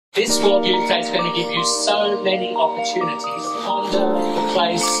This World Youth Day is going to give you so many opportunities to ponder the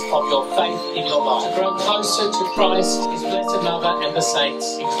place of your faith in your life. To grow closer to Christ, His blessed Mother and the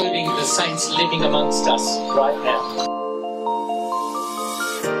saints, including the saints living amongst us right now.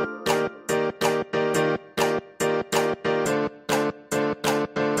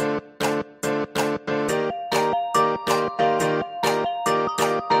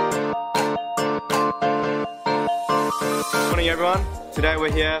 Morning everyone. Today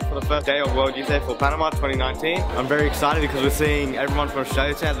we're here for the first day of World Youth Day for Panama 2019. I'm very excited because we're seeing everyone from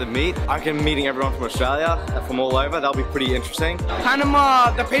Australia today at the meet. I reckon meeting everyone from Australia, from all over, that'll be pretty interesting.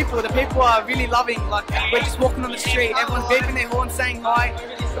 Panama, the people are really loving. Like, we're just walking on the street, everyone's beeping their horn saying hi,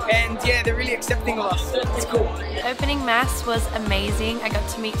 and yeah, they're really accepting of us. It's cool. Opening Mass was amazing. I got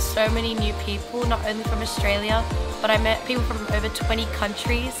to meet so many new people, not only from Australia, but I met people from over 20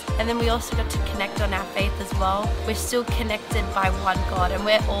 countries, and then we also got to connect on our faith as well. We're still connected by one God, and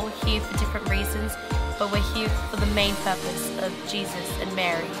we're all here for different reasons, but we're here for the main purpose of Jesus and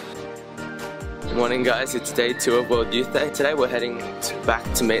Mary. Good morning guys, it's day 2 of World Youth Day. Today we're heading back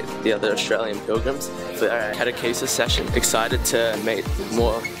to meet the other Australian pilgrims for our catechesis session. Excited to meet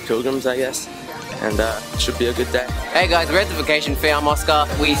more pilgrims, I guess, and it should be a good day. Hey guys, we're at the vacation fair. I'm Oscar.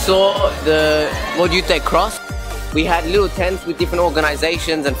 We saw the World Youth Day cross. We had little tents with different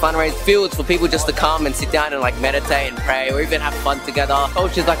organizations and fundraise fields for people just to come and sit down and like meditate and pray or even have fun together.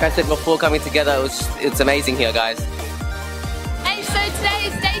 Cultures, like I said before, coming together, it's amazing here, guys. Hey, so today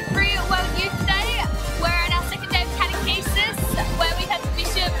is day 3 at World Youth Day. We're on our second day of catechesis, where we had the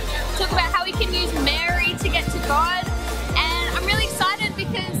bishop talk about how we can use Mary to get to God. And I'm really excited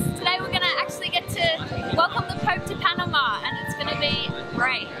because today we're going to actually get to welcome the Pope to Panama, and it's going to be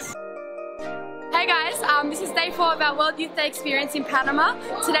great. Hey guys, this is day 4 of our World Youth Day experience in Panama.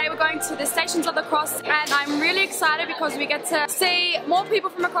 Today we're going to the Stations of the Cross, and I'm really excited because we get to see more people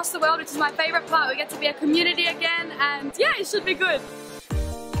from across the world, which is my favourite part. We get to be a community again, and yeah, it should be good.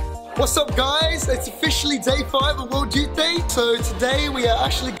 What's up guys? It's officially day 5 of World Youth Day. So today we are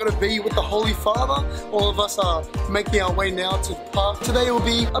actually going to be with the Holy Father. All of us are making our way now to the park. Today will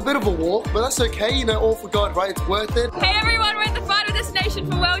be a bit of a walk, but that's okay, you know, all for God, right? It's worth it. Hey everyone, we're at the final destination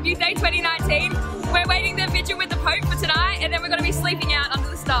for World Youth Day 2019. We're waiting the vigil with the Pope for tonight, and then we're going to be sleeping out under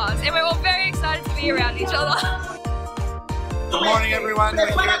the stars. And we're all very excited to be around each other. Good morning everyone, we're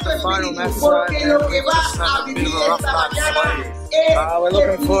here at the final Mass tonight and we've just had a bit of a rough night sleep. We're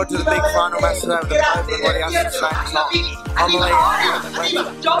looking forward to the big final Mass tonight with the Pope and what he has to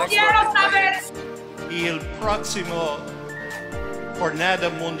say. Il próximo Jornada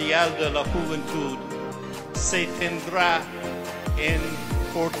Mundial de la Juventud se tendrá en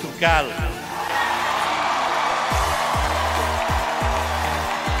Portugal.